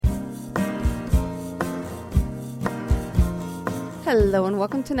Hello and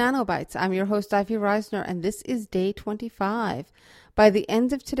welcome to Nanobytes. I'm your host, Ivy Reisner, and this is day 25. By the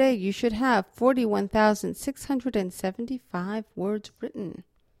end of today, you should have 41,675 words written.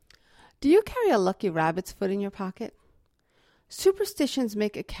 Do you carry a lucky rabbit's foot in your pocket? Superstitions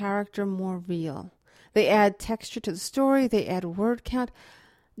make a character more real. They add texture to the story, they add word count.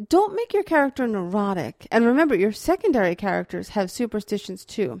 Don't make your character neurotic. And remember, your secondary characters have superstitions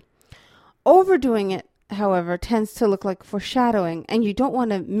too. Overdoing it, however, tends to look like foreshadowing, and you don't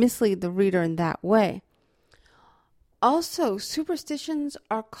want to mislead the reader in that way. Also, superstitions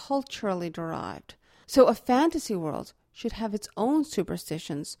are culturally derived, so a fantasy world should have its own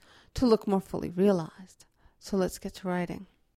superstitions to look more fully realized. So let's get to writing.